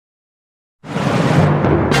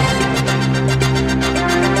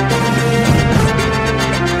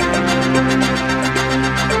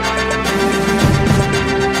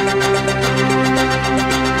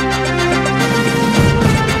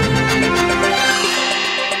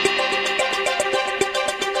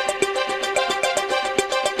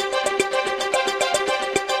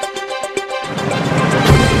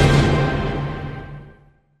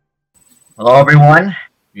Hello, everyone.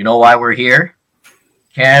 You know why we're here?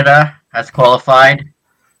 Canada has qualified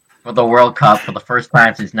for the World Cup for the first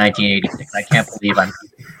time since 1986. I can't believe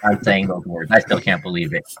I'm saying those words. I still can't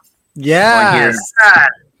believe it. Yes.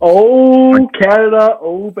 Oh, Canada.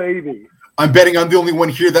 Oh, baby. I'm betting I'm the only one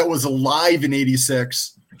here that was alive in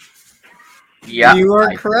 86. Yeah, you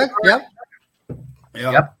are correct. Yep.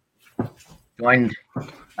 Yep. Joined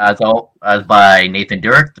as by Nathan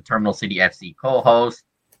Dirk, the Terminal City FC co-host,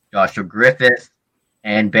 Joshua Griffith,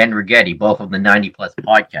 and Ben Righetti, both of the 90 Plus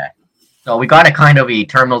podcast. So we got a kind of a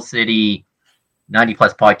Terminal City 90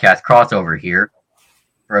 Plus podcast crossover here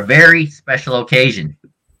for a very special occasion.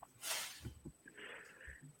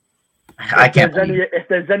 If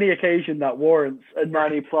there's any occasion that warrants a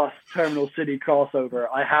 90 Plus Terminal City crossover,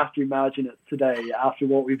 I have to imagine it's today after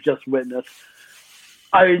what we've just witnessed.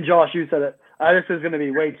 I mean, Josh, you said it. This is going to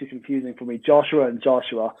be way too confusing for me, Joshua and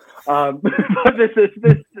Joshua. But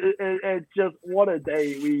it's just what a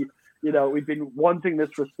day. We've been wanting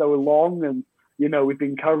this for so long, and we've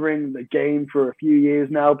been covering the game for a few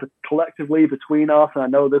years now, but collectively between us, and I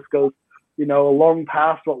know this goes long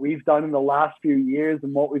past what we've done in the last few years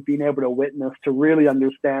and what we've been able to witness to really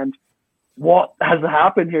understand what has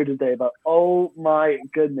happened here today. But oh my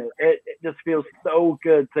goodness, it just feels so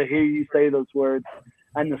good to hear you say those words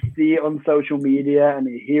and to see it on social media and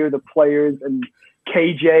to hear the players and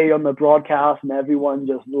KJ on the broadcast and everyone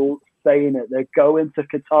just saying it. They're going to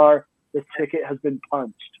Qatar. The ticket has been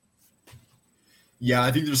punched. Yeah,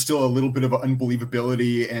 I think there's still a little bit of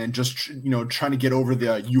unbelievability and just, trying to get over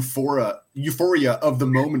the euphoria of the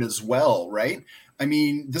moment as well, right? I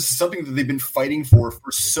mean, this is something that they've been fighting for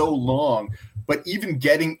so long, but even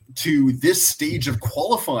getting to this stage of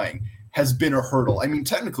qualifying has been a hurdle. I mean,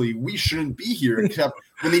 technically, we shouldn't be here except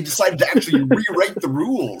when they decided to actually rewrite the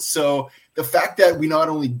rules. So the fact that we not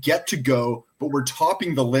only get to go, but we're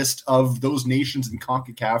topping the list of those nations in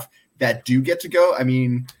CONCACAF that do get to go, I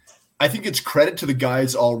mean, I think it's credit to the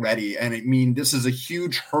guys already. And I mean, this is a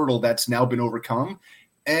huge hurdle that's now been overcome.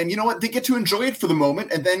 And you know what? They get to enjoy it for the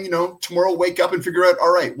moment. And then, tomorrow wake up and figure out,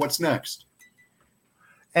 all right, what's next?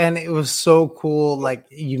 And it was so cool. Like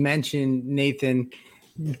you mentioned, Nathan,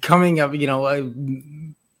 coming up,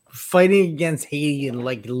 fighting against Haiti and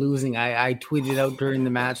like losing. I tweeted out during the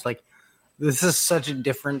match, like, this is such a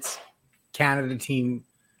difference. Canada team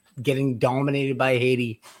getting dominated by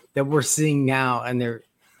Haiti that we're seeing now. And they're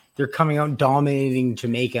coming out dominating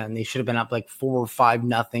Jamaica, and they should have been up like 4 or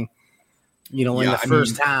 5-0. In the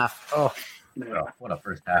first half. Oh, what a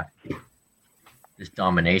first half! This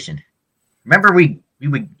domination. Remember, we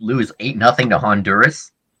would lose 8-0 to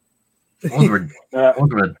Honduras. Those were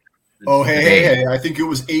hey! I think it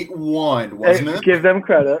was 8-1, wasn't it? Give them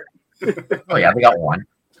credit. Oh yeah, we got one.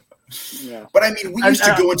 Yeah. But I mean, we used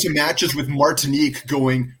to go into matches with Martinique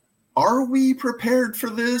going, are we prepared for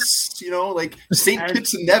this? Like St.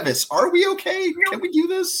 Kitts and Nevis, are we okay? Can we do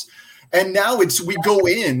this? And now we go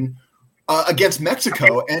in against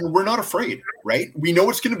Mexico and we're not afraid, right? We know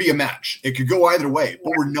it's going to be a match. It could go either way,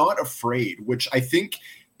 but we're not afraid, which I think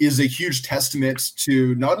is a huge testament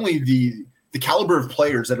to not only the caliber of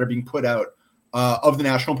players that are being put out of the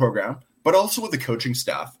national program, but also with the coaching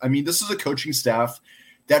staff. I mean, this is a coaching staff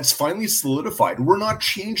that's finally solidified. We're not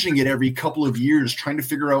changing it every couple of years, trying to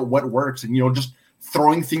figure out what works and, just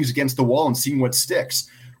throwing things against the wall and seeing what sticks.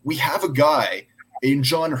 We have a guy in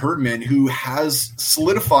John Herdman who has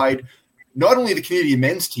solidified not only the Canadian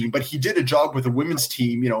men's team, but he did a job with the women's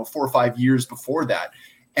team, 4 or 5 years before that,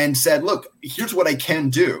 and said, look, here's what I can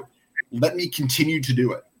do. Let me continue to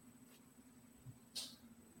do it.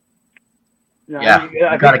 Yeah,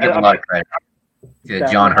 you got to give a lot of credit to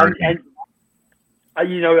John Herdman.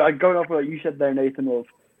 Going off what you said there, Nathan, of,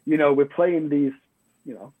 we're playing these,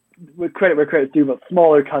 with credit due, but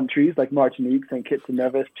smaller countries like Martinique, St. Kitts and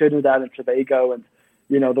Nevis, Trinidad and Tobago, and,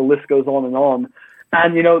 the list goes on and on.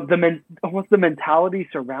 And, the mentality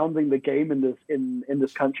surrounding the game in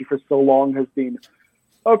this country for so long has been,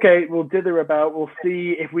 okay, we'll dither about, we'll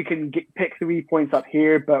see if we can pick 3 points up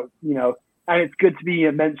here, but, and it's good to be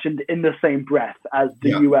mentioned in the same breath as the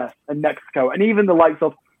U.S. and Mexico, and even the likes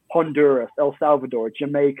of Honduras, El Salvador,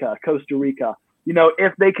 Jamaica, Costa Rica,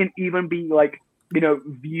 if they can even be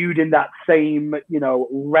viewed in that same,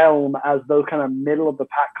 realm as those kind of middle of the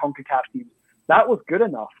pack CONCACAF teams, that was good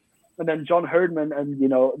enough. And then John Herdman and,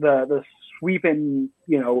 the sweeping,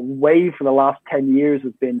 wave for the last 10 years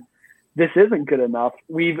has been, this isn't good enough.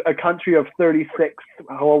 We've a country of 36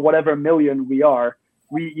 or whatever million we are.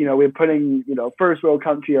 We're putting, first world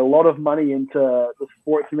country, a lot of money into the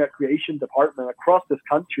sports and recreation department across this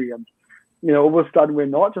country. And, all of a sudden we're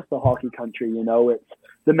not just a hockey country, it's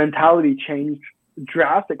the mentality changed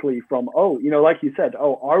drastically from, like you said,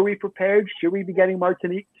 are we prepared? Should we be getting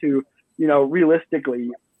Martinique to,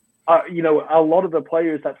 realistically, a lot of the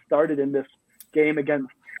players that started in this game against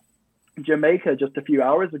Jamaica just a few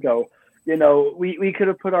hours ago, we could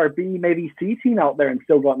have put our B, maybe C team out there and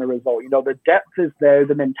still gotten a result. The depth is there.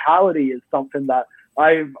 The mentality is something that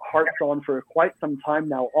I've harped on for quite some time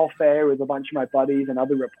now, off air with a bunch of my buddies and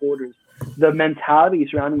other reporters. The mentality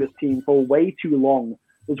surrounding this team for way too long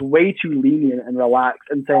was way too lenient and relaxed,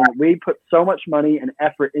 and saying we put so much money and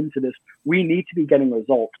effort into this, we need to be getting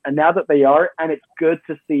results. And now that they are, and it's good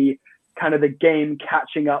to see kind of the game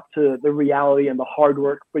catching up to the reality and the hard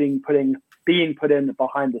work being put in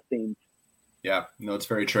behind the scenes. Yeah, no, it's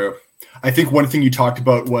very true. I think one thing you talked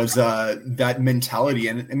about was that mentality.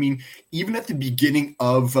 And I mean, even at the beginning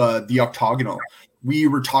of the octagonal, we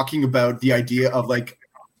were talking about the idea of like,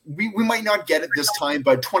 we might not get it this time,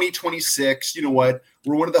 but 2026, you know what?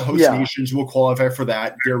 We're one of the host nations. We'll qualify for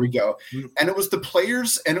that. There we go. And it was the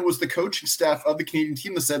players and it was the coaching staff of the Canadian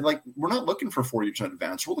team that said, like, we're not looking for 40%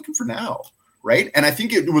 advance. We're looking for now, right? And I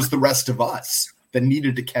think it was the rest of us that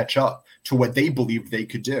needed to catch up to what they believed they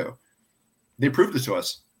could do. They proved it to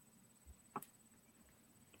us.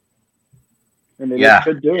 And they look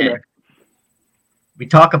good doing it. We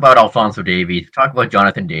talk about Alphonso Davies, talk about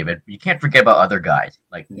Jonathan David. You can't forget about other guys.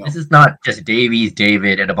 This is not just Davies,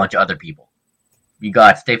 David, and a bunch of other people. You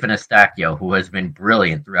got Stefan Eustachio, who has been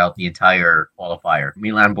brilliant throughout the entire qualifier.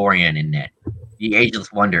 Milan Borjan in net. The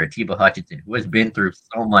ageless wonder, Atiba Hutchinson, who has been through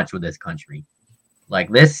so much with this country. Like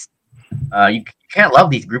this, you can't love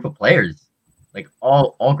these group of players. Like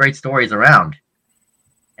all great stories around.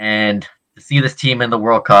 And to see this team in the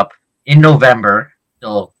World Cup in November,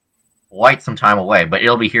 still quite some time away, but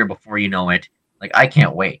it'll be here before you know it. Like, I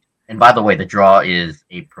can't wait. And by the way, the draw is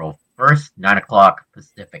April 1st, 9 o'clock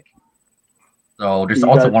Pacific. So there's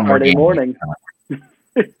also one more game. Morning.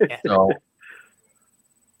 So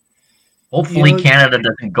hopefully Canada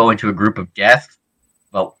doesn't go into a group of death,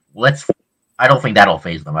 but I don't think that'll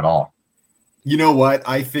faze them at all. You know what?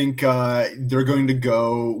 I think they're going to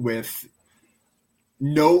go with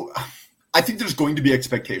no. I think there's going to be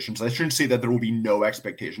expectations. I shouldn't say that there will be no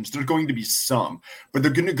expectations. There's going to be some, but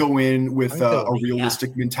they're going to go in with a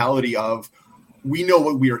realistic mentality of, we know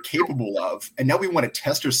what we are capable of, and now we want to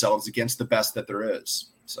test ourselves against the best that there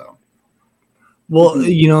is. So, well,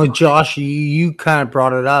 Josh, you kind of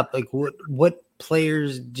brought it up. Like, what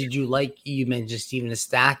players did you like? You mentioned Stephen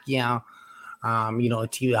Eustachio.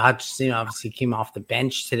 Atiba Hutchinson obviously came off the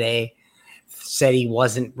bench today. Said he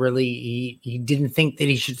wasn't really, he didn't think that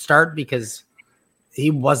he should start because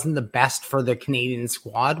he wasn't the best for the Canadian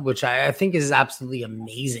squad, which I think is absolutely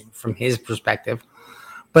amazing from his perspective.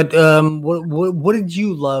 But what did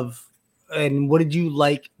you love and what did you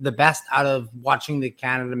like the best out of watching the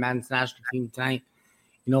Canada men's national team tonight?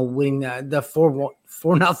 Winning the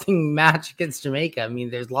 4-0 match against Jamaica. I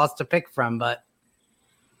mean, there's lots to pick from, but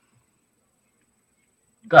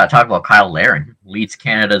you gotta talk about Kyle Larin, leads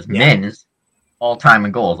Canada's men's all-time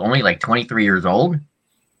in goals. Only like 23 years old,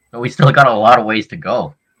 so we still got a lot of ways to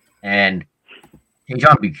go. And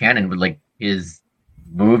Tajon Buchanan, with like his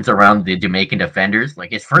moves around the Jamaican defenders, like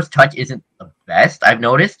his first touch isn't the best I've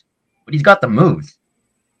noticed, but he's got the moves.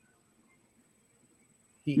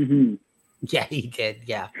 Yeah, he did.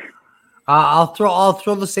 Yeah. I'll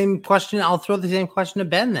throw the same question. I'll throw the same question to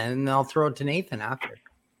Ben then, and I'll throw it to Nathan after.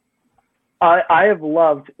 I have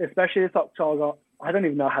loved, especially this octagonal. I don't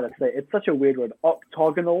even know how to say it. It's such a weird word.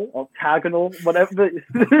 Octagonal, whatever.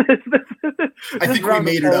 I think we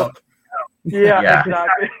made it up. Yeah.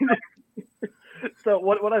 Exactly. So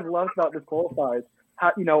what I've loved about this qualifier is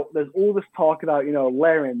how, there's all this talk about,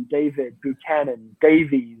 Larin, David, Buchanan,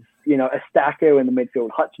 Davies, Eustachio in the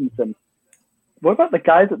midfield, Hutchinson. What about the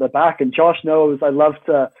guys at the back? And Josh knows I love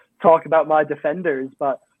to talk about my defenders,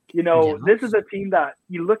 but this is a team that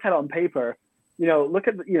you look at on paper. Look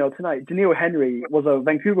at tonight. Daniil Henry was a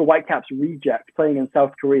Vancouver Whitecaps reject playing in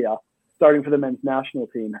South Korea, starting for the men's national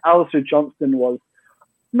team. Alistair Johnston was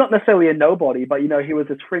not necessarily a nobody, but he was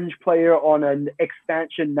a fringe player on an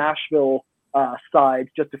expansion Nashville side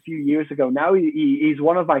just a few years ago. Now he's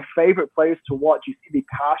one of my favorite players to watch. You see the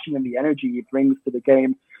passion and the energy he brings to the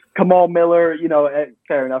game. Kamal Miller,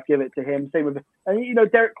 fair enough, give it to him. Same with,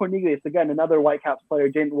 and Derek Cornelius, again, another Whitecaps player,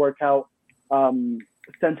 didn't work out,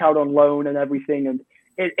 sent out on loan and everything. And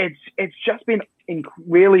it's just been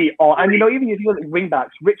really odd. And, even if you look at wingbacks,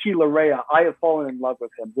 Richie Larea, I have fallen in love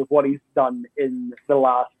with him, with what he's done in the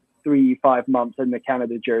last 3-5 months in the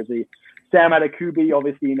Canada jersey. Sam Adekubi,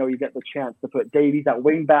 obviously, you get the chance to put Davies at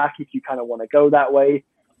wingback if you kind of want to go that way.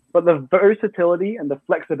 but the versatility and the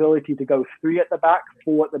flexibility to go 3 at the back,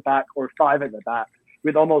 4 at the back, or 5 at the back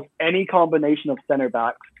with almost any combination of center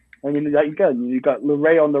backs. And you've got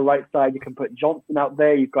Luray on the right side. You can put Johnson out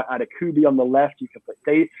there. You've got Adekubi on the left. You can put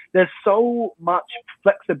Dave. There's so much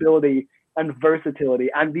flexibility and versatility.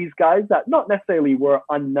 And these guys that not necessarily were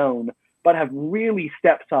unknown, but have really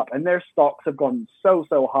stepped up. And their stocks have gone so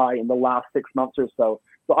high in the last 6 months or so.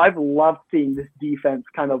 So I've loved seeing this defense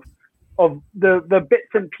kind of the bits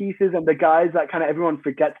and pieces and the guys that kind of everyone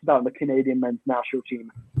forgets about in the Canadian men's national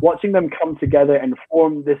team. Watching them come together and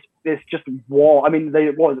form this just wall. I mean,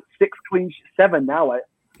 they 7 now, I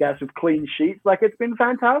guess, with clean sheets. Like, it's been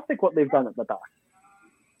fantastic what they've done at the back.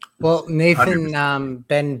 Well, Nathan,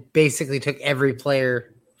 Ben basically took every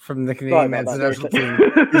player from the Canadian men's national team.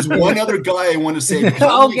 There's one other guy I want to say.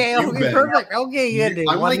 Okay, perfect. Okay, yeah,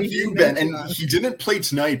 I'm like you, Ben, and he didn't play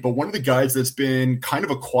tonight, but one of the guys that's been kind of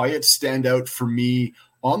a quiet standout for me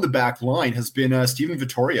on the back line has been Steven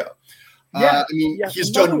Vittoria. He's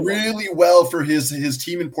done really well for his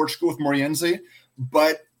team in Portugal with Moriense,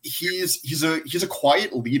 but he's a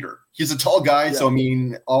quiet leader. He's a tall guy, so I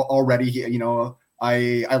mean, already,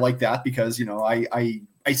 I like that because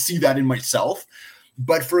I see that in myself.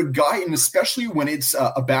 But for a guy, and especially when it's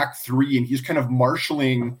a back three, and he's kind of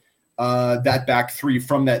marshaling that back three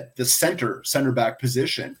from the center back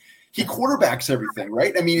position, he quarterbacks everything,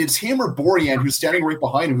 right? I mean, it's him or Borjan who's standing right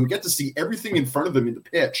behind him, who get to see everything in front of them in the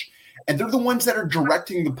pitch, and they're the ones that are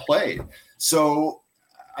directing the play. So,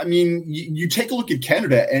 I mean, you take a look at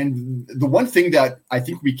Canada, and the one thing that I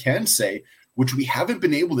think we can say, which we haven't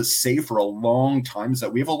been able to say for a long time, is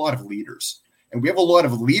that we have a lot of leaders. And we have a lot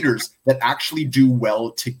of leaders that actually do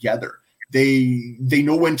well together. They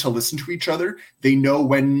know when to listen to each other. They know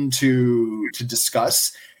when to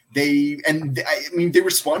discuss. They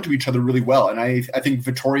respond to each other really well. And I think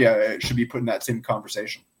Vittoria should be put in that same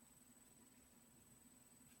conversation.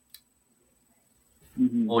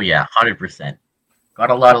 Oh yeah, 100%.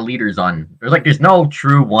 Got a lot of leaders on. There's no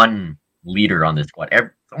true one leader on this squad.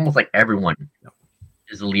 It's almost like everyone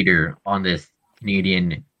is a leader on this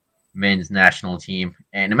Canadian men's national team.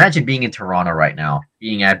 And imagine being in Toronto right now,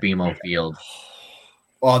 being at BMO Field.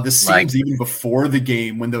 Oh, the scenes even before the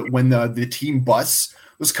game when the team bus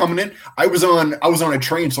was coming in. I was on a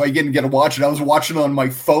train, so I didn't get to watch it. I was watching it on my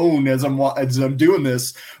phone as I'm doing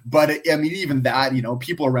this. But I mean, even that,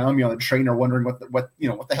 people around me on the train are wondering what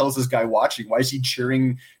the hell is this guy watching? Why is he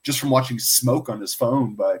cheering just from watching smoke on his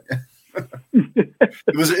phone? But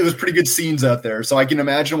it was pretty good scenes out there. So I can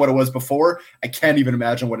imagine what it was before. I can't even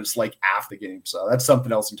imagine what it's like after the game. So that's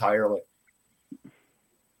something else entirely.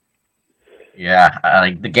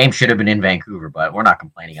 Yeah, the game should have been in Vancouver, but we're not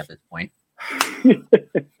complaining at this point.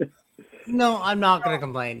 No, I'm not going to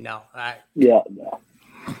complain. No. No.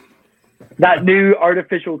 That new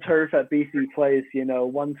artificial turf at BC Place,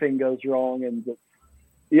 one thing goes wrong, and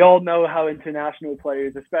you all know how international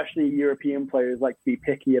players, especially European players, like to be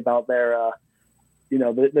picky about their,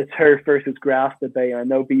 the turf versus grass debate. I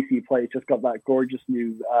know BC Place just got that gorgeous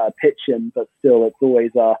new pitch in, but still, it's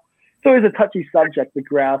always a touchy subject, the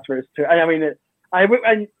grass versus turf. I mean,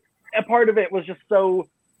 and a part of it was just so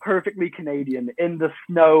perfectly Canadian, in the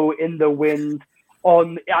snow, in the wind,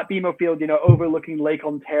 at BMO Field, overlooking Lake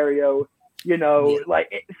Ontario. There's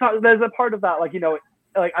a part of that,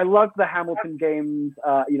 I love the Hamilton games,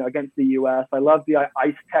 against the U.S. I love the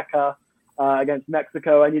Ice Teca against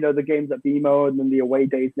Mexico, and the games at BMO, and then the away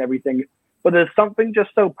days and everything. But there's something just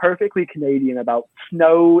so perfectly Canadian about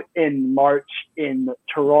snow in March in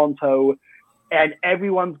Toronto, and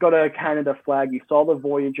everyone's got a Canada flag. You saw the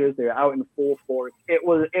Voyagers; they were out in full force. It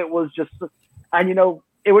was just, and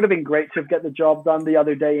it would have been great to get the job done the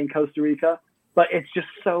other day in Costa Rica, but it's just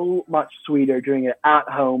so much sweeter doing it at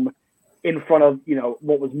home, in front of,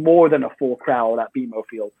 what was more than a full crowd at BMO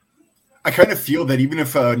Field. I kind of feel that even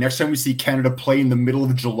if next time we see Canada play in the middle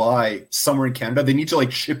of July somewhere in Canada, they need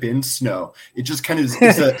to ship in snow. It just kind of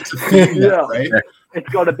it's a thing, yeah, right? It's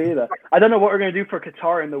got to be there. I don't know what we're going to do for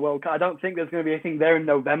Qatar in the World Cup. I don't think there's going to be anything there in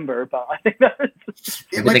November, but I think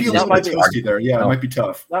it might be a little bit toasty there. Yeah, it might be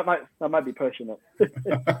tough. That might be pushing it.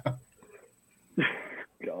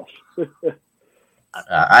 Gosh.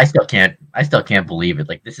 I still can't believe it.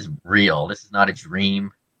 This is real. This is not a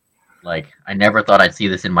dream. I never thought I'd see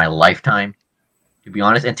this in my lifetime, to be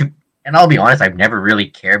honest. And I'll be honest, I've never really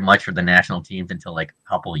cared much for the national teams until a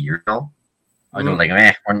couple of years ago. I was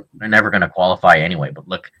we're never going to qualify anyway. But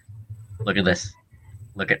look at this.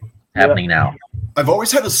 Look at happening now. I've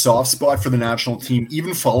always had a soft spot for the national team,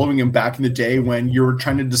 even following them back in the day when you were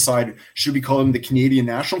trying to decide, should we call them the Canadian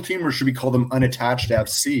national team or should we call them unattached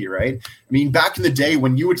FC, right? I mean, back in the day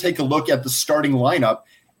when you would take a look at the starting lineup,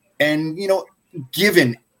 And,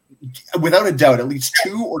 given, without a doubt, at least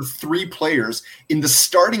 2 or 3 players in the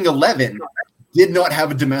starting 11 did not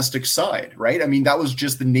have a domestic side, right? I mean, that was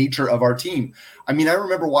just the nature of our team. I mean, I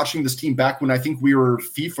remember watching this team back when I think we were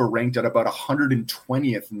FIFA ranked at about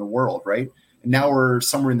 120th in the world, right? And now we're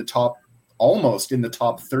somewhere in the top, almost in the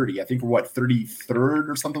top 30. I think we're 33rd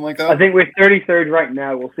or something like that? I think we're 33rd right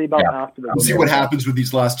now. We'll see about after. We'll see what happens with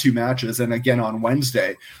these last 2 matches and again on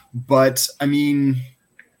Wednesday. But, I mean,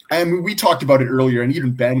 we talked about it earlier, and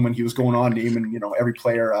even Ben, when he was going on naming, every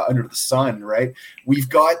player under the sun, right? We've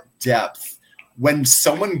got depth. When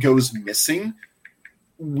someone goes missing,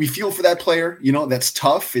 we feel for that player. That's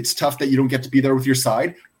tough. It's tough that you don't get to be there with your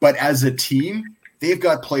side. But as a team, they've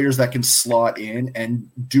got players that can slot in and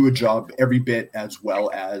do a job every bit as well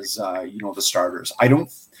as, the starters.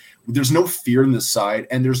 There's no fear in this side,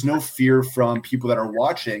 and there's no fear from people that are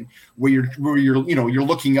watching where you're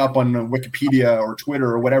looking up on Wikipedia or Twitter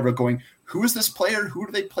or whatever going, who is this player? Who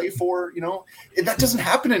do they play for? That doesn't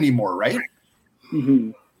happen anymore, right?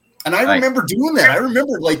 Mm-hmm. And I remember doing that. I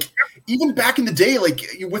remember, even back in the day,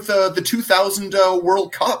 with the 2000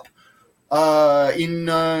 World Cup in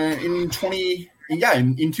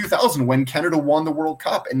 2000 when Canada won the World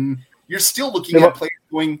Cup, and you're still looking at players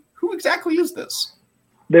going, who exactly is this?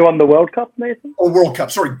 They won the World Cup, Nathan? Oh, World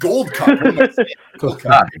Cup. Sorry, Gold Cup. Gold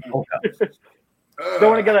Cup. Don't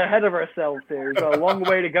want to get ahead of ourselves here. There's a long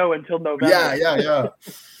way to go until November. Yeah.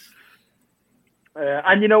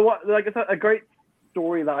 And you know what? It's a great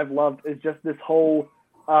story that I've loved is just this whole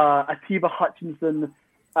Atiba Hutchinson,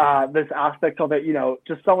 this aspect of it,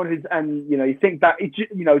 just someone who's, and, you think back,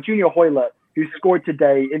 Junior Hoylett, who scored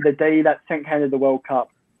today in the day that sent Canada the World Cup.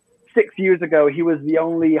 6 years ago, he was the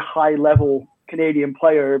only high-level Canadian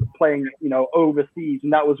player playing, overseas,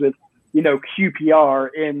 and that was with, QPR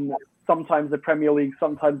in sometimes the Premier League,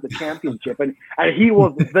 sometimes the Championship, and he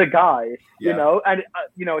was the guy, and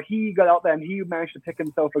he got out there and he managed to pick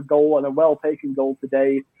himself a goal, and a well-taken goal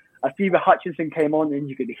today. Atiba Hutchinson came on, and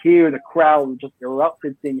you could hear the crowd just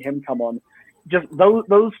erupted seeing him come on. Just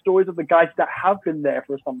those stories of the guys that have been there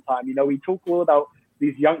for some time. We talk a lot about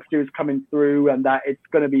these youngsters coming through, and that it's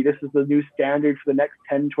going to be, this is the new standard for the next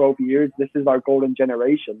 10, 12 years. This is our golden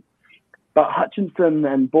generation. But Hutchinson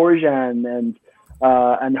and Borjan and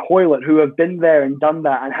Hoylett, who have been there and done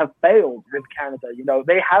that and have failed with Canada,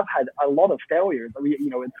 they have had a lot of failures.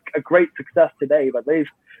 It's a great success today, but they've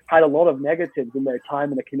had a lot of negatives in their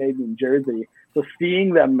time in the Canadian jersey. So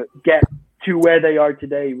seeing them get to where they are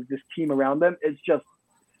today with this team around them, it's just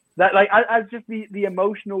that, I just the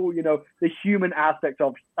emotional, the human aspect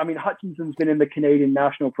of, Hutchinson's been in the Canadian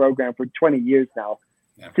national program for 20 years now.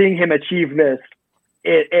 Yeah. Seeing him achieve this,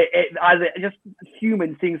 it just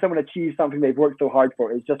human, seeing someone achieve something they've worked so hard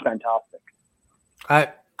for is just fantastic.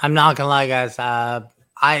 I'm not gonna lie, guys.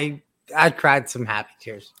 I cried some happy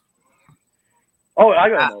tears. Oh, I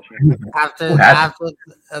got emotional. After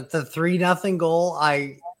the 3-0 goal,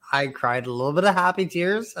 I cried a little bit of happy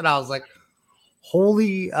tears, and I was like,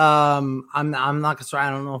 "Holy!" I'm not gonna swear. I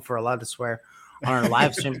don't know if we're allowed to swear on our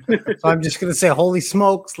live stream, so I'm just gonna say, "Holy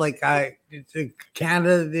smokes!"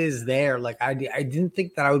 Canada is there. I didn't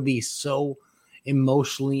think that I would be so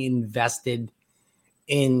emotionally invested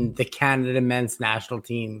in the Canada men's national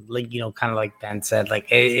team. Kind of like Ben said,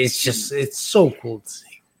 it's so cool to see.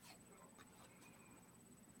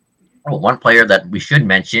 Oh, one player that we should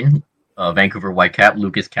mention, Vancouver Whitecap,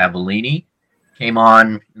 Lucas Cavallini, came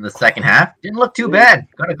on in the second half. Didn't look too bad.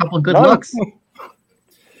 Got a couple of good looks.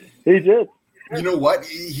 He did. You know what?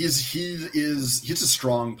 He's a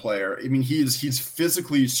strong player. He's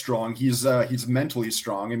physically strong. He's mentally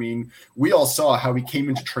strong. We all saw how he came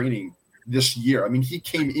into training this year. He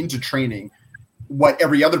came into training what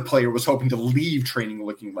every other player was hoping to leave training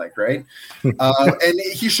looking like, right? And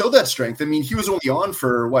he showed that strength. He was only on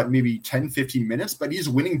for maybe 10, 15 minutes, but he's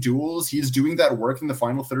winning duels. He's doing that work in the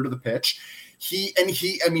final third of the pitch. He's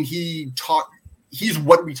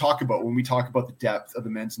what we talk about when we talk about the depth of the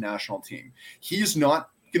men's national team. He's not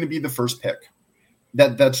going to be the first pick.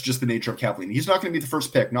 That's just the nature of Cavallini. He's not going to be the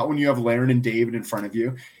first pick, not when you have Larin and David in front of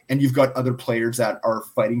you, and you've got other players that are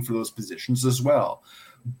fighting for those positions as well.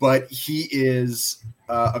 But he is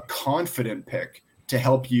a confident pick to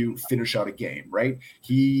help you finish out a game, right?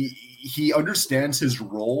 He understands his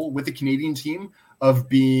role with the Canadian team of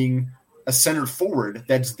being a center forward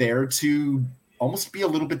that's there to almost be a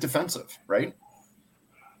little bit defensive, right?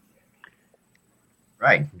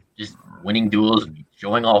 Right. Just winning duels,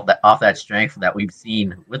 showing off that strength that we've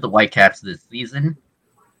seen with the Whitecaps this season.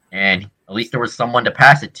 And at least there was someone to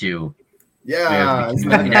pass it to. Yeah.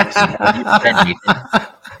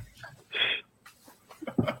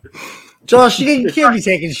 Josh, you can't be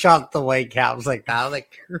taking shots at the Whitecaps like that.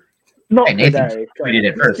 Like, not Hey, Nathan today. tweeted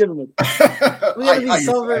it first. we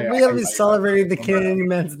gotta be celebrating the Canadian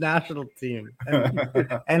men's national team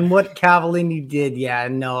and what Cavallini did. Yeah,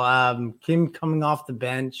 no, Kim coming off the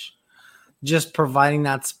bench, just providing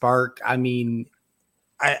that spark. I mean,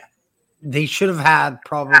 they should have had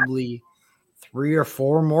probably 3 or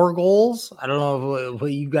 4 more goals. I don't know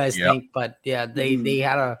what you guys think, but yeah, they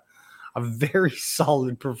had a very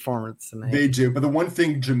solid performance tonight. They do, but the one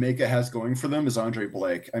thing Jamaica has going for them is Andre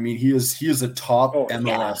Blake. I mean, he is a top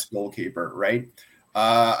MLS goalkeeper, right?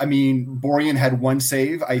 I mean, Borjan had 1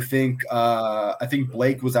 save. I think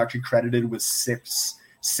Blake was actually credited with 6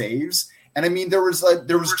 saves. And I mean, there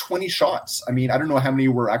was 20 shots. I mean, I don't know how many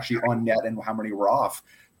were actually on net and how many were off,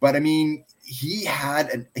 but I mean, he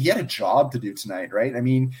had a job to do tonight, right? I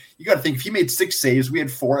mean, you got to think if he made 6 saves, we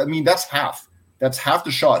had 4. I mean, that's half. That's half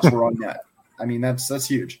the shots were on net. I mean, that's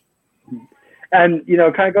huge. And, you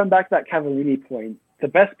know, kind of going back to that Cavallini point, the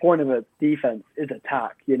best point of a defense is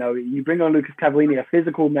attack. You know, you bring on Lucas Cavallini, a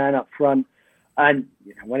physical man up front, and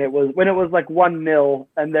you know, when it was like 1-0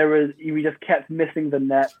 and we just kept missing the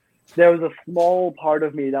net, there was a small part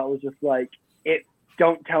of me that was just like,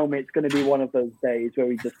 don't tell me it's going to be one of those days where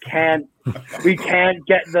we get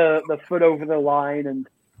the foot over the line and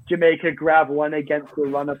Jamaica grab one against the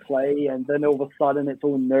run of play, and then all of a sudden it's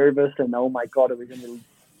all nervous and oh my God, are we going to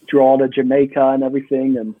draw to Jamaica and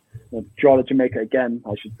everything, and draw to Jamaica again,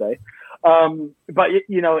 I should say. But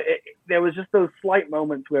you know, there was just those slight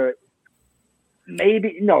moments where they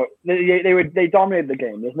dominated the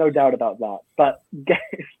game. There's no doubt about that. But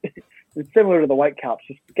it's similar to the Whitecaps,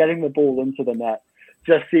 just getting the ball into the net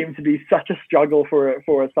just seemed to be such a struggle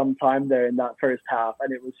for some time there in that first half,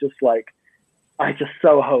 and it was just like, I just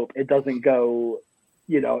so hope it doesn't go,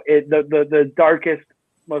 you know, the darkest,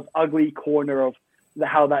 most ugly corner of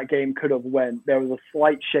how that game could have went. There was a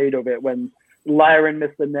slight shade of it when Lyron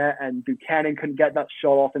missed the net and Buchanan couldn't get that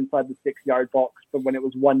shot off inside the 6-yard box. But when it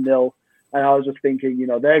was 1-0, and I was just thinking, you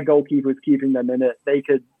know, their goalkeeper was keeping them in it. I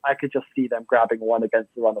could just see them grabbing one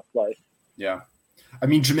against the run of play. Yeah. I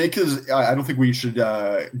mean, I don't think we should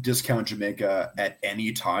discount Jamaica at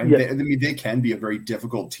any time. Yeah. They can be a very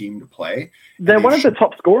difficult team to play. They're one of the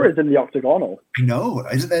top scorers in the octagonal. I know.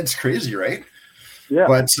 That's crazy, right? Yeah.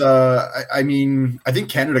 But, I mean, I think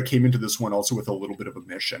Canada came into this one also with a little bit of a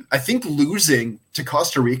mission. I think losing to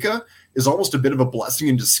Costa Rica is almost a bit of a blessing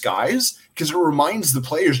in disguise because it reminds the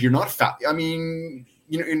players you're not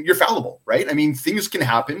you're fallible, right? I mean, things can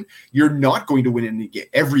happen. You're not going to win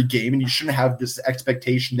every game, and you shouldn't have this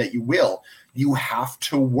expectation that you will. You have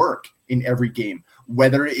to work in every game,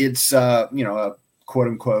 whether it's a quote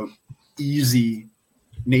unquote easy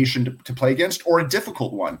nation to play against or a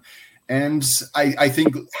difficult one. And I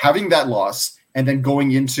think having that loss and then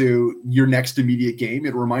going into your next immediate game,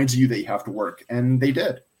 it reminds you that you have to work, and they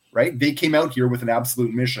did. Right? They came out here with an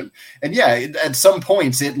absolute mission, and at some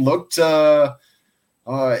points it looked.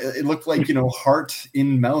 It looked like, you know, heart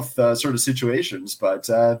in mouth sort of situations, but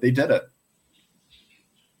they did it.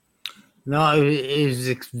 No, it was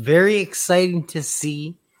very exciting to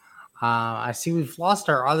see. I see we've lost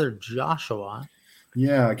our other Joshua.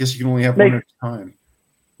 Yeah, I guess you can only have one at a time.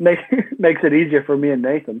 Makes it easier for me and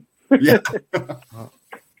Nathan. Yeah.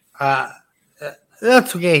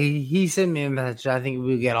 That's okay. He sent me a message. I think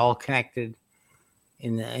we'll get all connected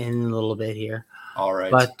in a little bit here. All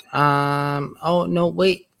right. But oh no,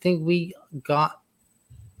 wait. I think we got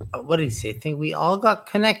what did he say? I think we all got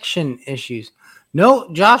connection issues.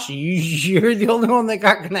 No, Josh, you're the only one that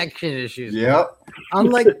got connection issues. Yep.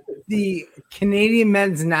 Unlike the Canadian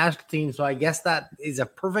men's national team, so I guess that is a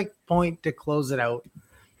perfect point to close it out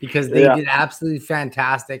because they did absolutely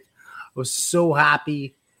fantastic. I was so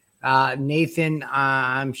happy. Nathan,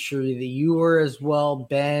 I'm sure that you were as well.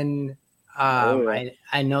 Ben,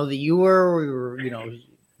 I know that you were. We were, you know,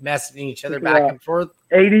 messaging each other back and forth.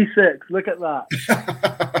 86. Look at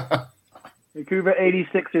that. Vancouver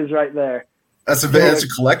 86 is right there. That's a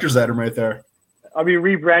collector's item right there. Are we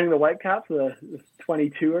rebranding the Whitecaps the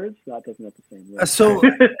 22ers? That doesn't have the same word. So,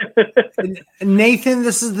 Nathan,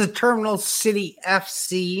 this is the Terminal City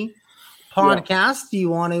FC podcast. Do you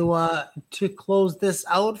want to close this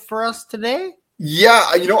out for us today?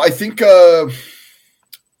 Yeah, you know, I think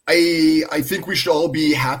I think we should all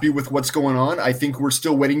be happy with what's going on. I think we're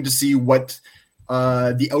still waiting to see what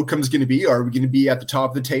the outcome is going to be. Are we going to be at the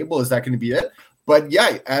top of the table? Is that going to be it? But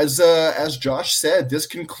yeah, as Josh said, this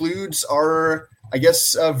concludes our, I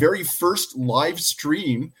guess, very first live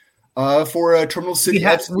stream for Terminal City.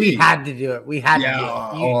 We had to do it. We had to do it.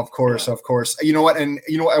 Oh, of course. You know what? And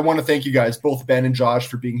you know, I want to thank you guys, both Ben and Josh,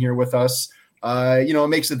 for being here with us. it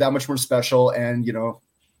makes it that much more special. And,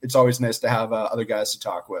 it's always nice to have other guys to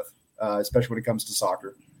talk with, especially when it comes to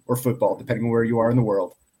soccer or football, depending on where you are in the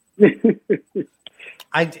world.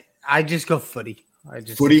 I just go footy.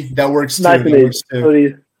 Footy, that works too. Nice That works too.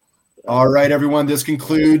 Footy. All right, everyone. This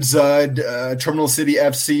concludes Terminal City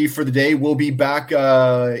FC for the day. We'll be back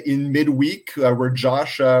in midweek where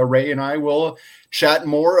Josh, Ray, and I will chat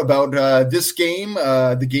more about this game,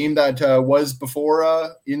 the game that was before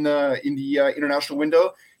in the international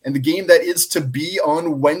window, and the game that is to be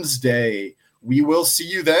on Wednesday. We will see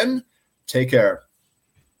you then. Take care.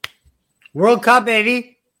 World Cup,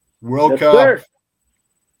 baby. World Yes, Cup. sir.